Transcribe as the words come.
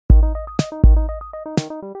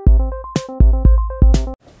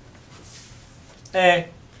Hey,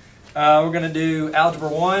 we're going to do Algebra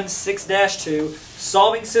 1, 6-2,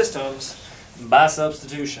 solving systems by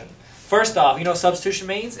substitution. First off, you know what substitution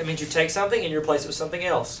means? It means you take something and you replace it with something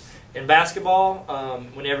else. In basketball,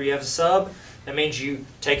 whenever you have a sub, that means you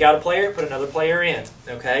take out a player, put another player in.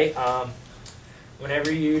 Okay.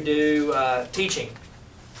 Whenever you do teaching,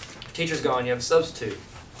 teacher's gone, you have a substitute.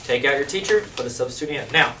 Take out your teacher, put a substitute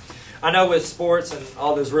in. Now, I know with sports and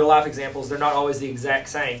all those real life examples, they're not always the exact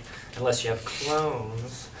same unless you have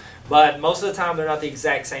clones. But most of the time, they're not the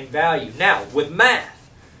exact same value. Now, with math,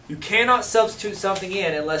 you cannot substitute something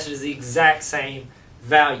in unless it is the exact same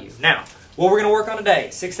value. Now, what we're going to work on today,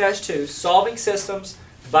 6-2, solving systems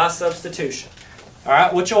by substitution. All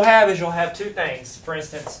right, what you'll have is you'll have two things. For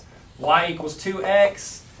instance, y equals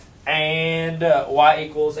 2x and y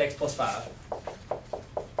equals x plus 5.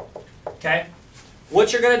 Okay?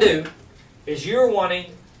 What you're going to do is you're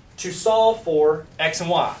wanting to solve for x and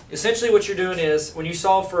y. Essentially what you're doing is when you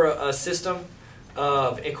solve for a system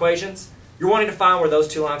of equations, you're wanting to find where those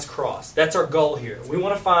two lines cross. That's our goal here. We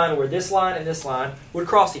want to find where this line and this line would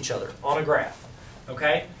cross each other on a graph.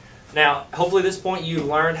 Okay? Now, hopefully at this point you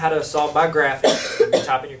learned how to solve by graphing. You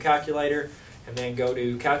type in your calculator and then go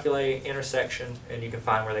to calculate intersection and you can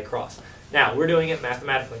find where they cross. Now, we're doing it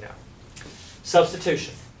mathematically now.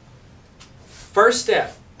 Substitution. First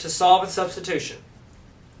step to solve a substitution.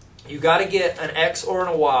 You got to get an x or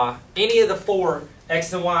a y, any of the four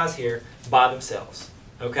x and y's here, by themselves.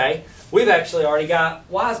 Okay? We've actually already got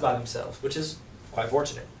y's by themselves, which is quite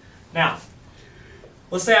fortunate. Now,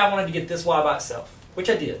 let's say I wanted to get this y by itself, which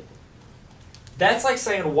I did. That's like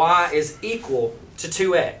saying y is equal to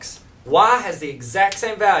 2x. Y has the exact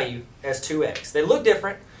same value as 2x. They look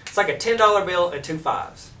different. It's like a $10 bill and two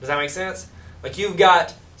fives. Does that make sense? Like you've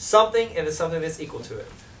got something and then something that's equal to it.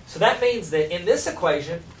 So that means that in this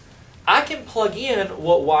equation, I can plug in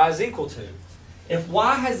what y is equal to. If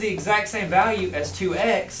y has the exact same value as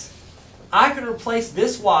 2x, I can replace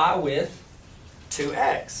this y with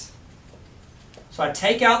 2x. So I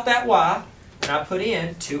take out that y and I put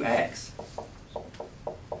in 2x.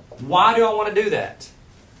 Why do I want to do that?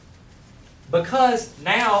 Because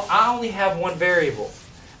now I only have one variable.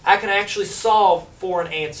 I can actually solve for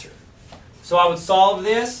an answer. So I would solve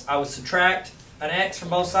this. I would subtract an x from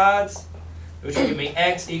both sides, which would give me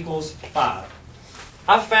x equals 5.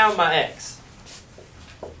 I found my x.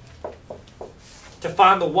 To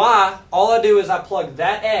find the y, all I do is I plug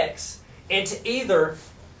that x into either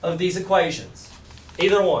of these equations.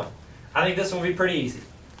 Either one. I think this one will be pretty easy.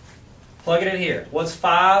 Plug it in here. What's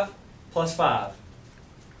 5 plus 5?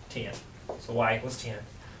 10. So y equals 10.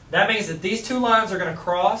 That means that these two lines are going to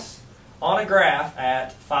cross on a graph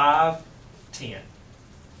at 5, 10.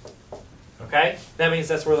 Okay? That means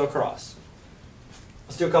that's where they'll cross.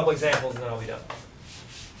 Let's do a couple examples and then I'll be done.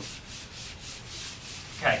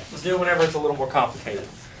 Okay, let's do it whenever it's a little more complicated.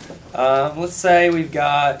 Let's say we've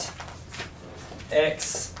got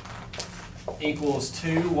x equals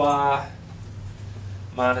 2y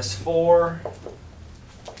minus 4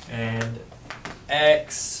 and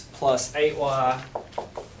x plus 8y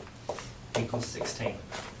equals 16.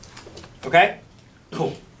 Okay?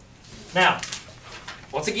 Cool. Now,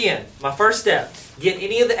 once again, my first step, get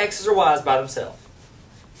any of the x's or y's by themselves.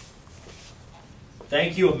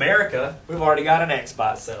 Thank you, America. We've already got an x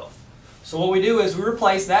by itself. So what we do is we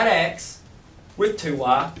replace that x with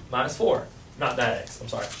 2y minus 4. Not that x, I'm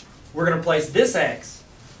sorry. We're going to replace this x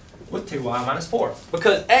with 2y minus 4.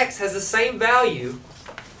 Because x has the same value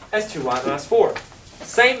as 2y minus 4.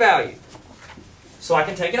 Same value. So I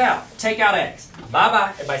can take it out. Take out x.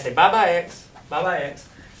 Bye-bye. Everybody say bye-bye x. Bye-bye x.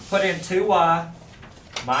 Put in 2y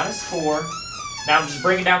minus 4. Now I'm just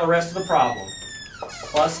bringing down the rest of the problem.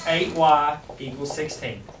 Plus 8y equals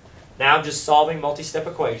 16. Now I'm just solving multi-step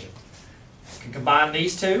equation. You can combine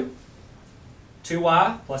these two.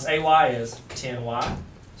 2y plus 8y is 10y.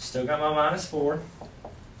 Still got my minus 4.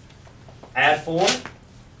 Add 4.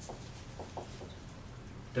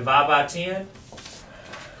 Divide by 10.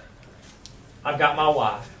 I've got my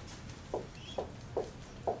y.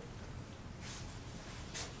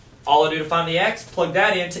 All I do to find the x, plug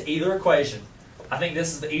that into either equation. I think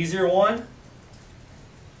this is the easier one.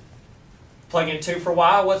 Plug in 2 for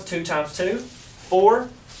y. What's 2 times 2? 4.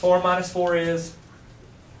 4 minus 4 is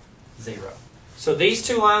 0. So these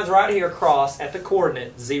two lines right here cross at the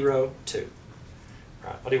coordinate 0, 2. All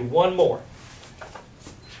right, I'll do one more.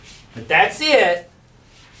 But that's it.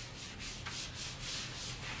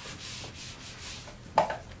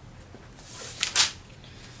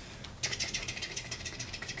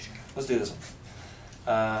 Let's do this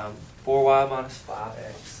one. 4y minus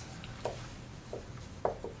 5x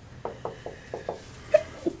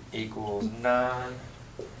equals 9.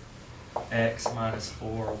 X minus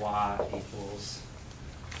 4y equals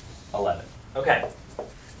 11. Okay.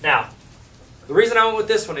 Now, the reason I went with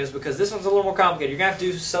this one is because this one's a little more complicated. You're going to have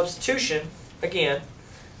to do substitution again,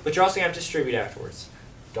 but you're also going to have to distribute afterwards.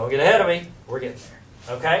 Don't get ahead of me. We're getting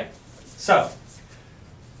there. Okay? So,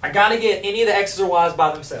 I got to get any of the x's or y's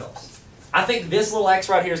by themselves. I think this little x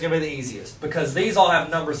right here is going to be the easiest because these all have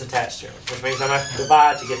numbers attached to them, which means I'm going to have to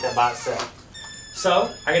divide to get that by itself. So,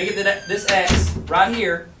 I got to get this x right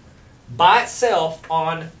here by itself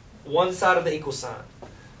on one side of the equal sign,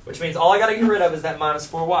 which means all I got to get rid of is that minus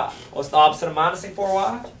 4y. What's the opposite of minusing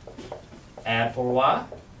 4y? Add 4y.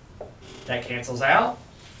 That cancels out.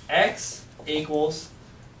 X equals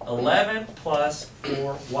 11 plus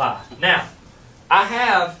 4y. Now, I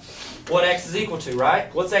have what x is equal to,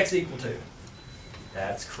 right? What's x equal to?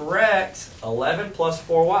 That's correct. 11 plus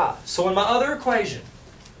 4y. So in my other equation,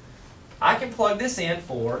 I can plug this in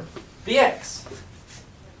for the x.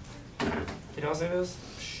 Can y'all see this?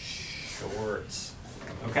 Shorts.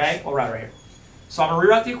 Okay, I'll write it right here. So I'm going to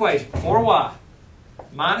rewrite the equation. 4y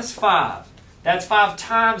minus 5. That's 5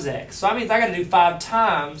 times x. So that means I got to do 5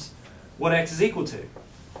 times what x is equal to.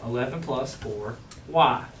 11 plus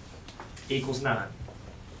 4y equals 9.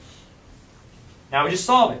 Now we just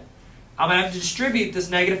solve it. I'm going to have to distribute this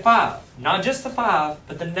negative 5. Not just the 5,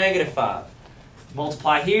 but the negative 5.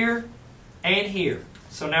 Multiply here and here.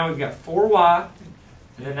 So now we've got 4y,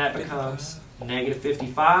 and then that becomes negative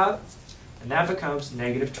 55, and that becomes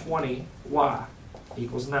negative 20y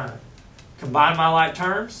equals 9. Combine my like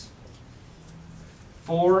terms.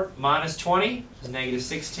 4 minus 20 is negative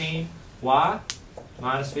 16y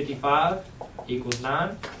minus 55 equals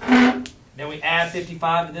 9. Then we add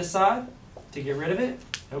 55 to this side to get rid of it.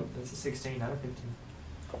 Nope, that's a 16, not a 15.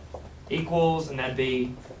 Equals, and that'd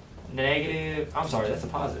be negative, I'm sorry, that's a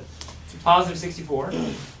positive. It's positive 64.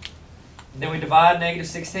 Then we divide negative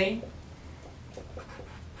 16.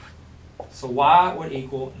 So y would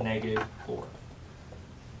equal negative 4.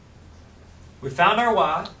 We found our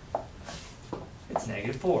y. It's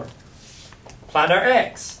negative 4. Find our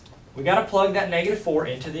x. We got to plug that negative 4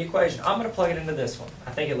 into the equation. I'm going to plug it into this one.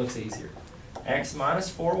 I think it looks easier. X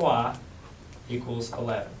minus 4y equals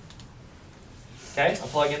 11. Okay, I'll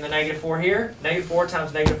plug in the negative 4 here. Negative 4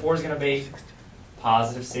 times negative 4 is going to be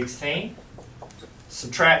positive 16.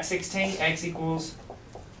 Subtract 16, x equals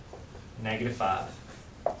negative 5.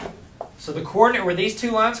 So the coordinate where these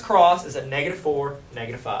two lines cross is at negative 4,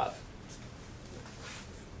 negative 5.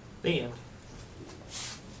 The end.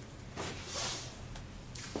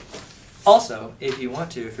 Also, if you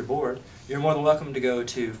want to, if you're bored, you're more than welcome to go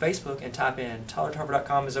to Facebook and type in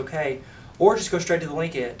TylerTarver.com is okay, or just go straight to the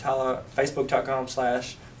link at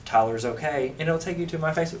Facebook.com/TylerIsOK, and it'll take you to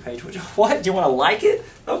my Facebook page. Which, what? Do you want to like it?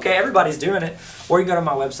 Okay, everybody's doing it. Or you can go to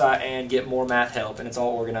my website and get more math help, and it's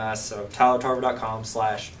all organized. So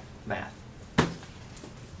TylerTarver.com/math.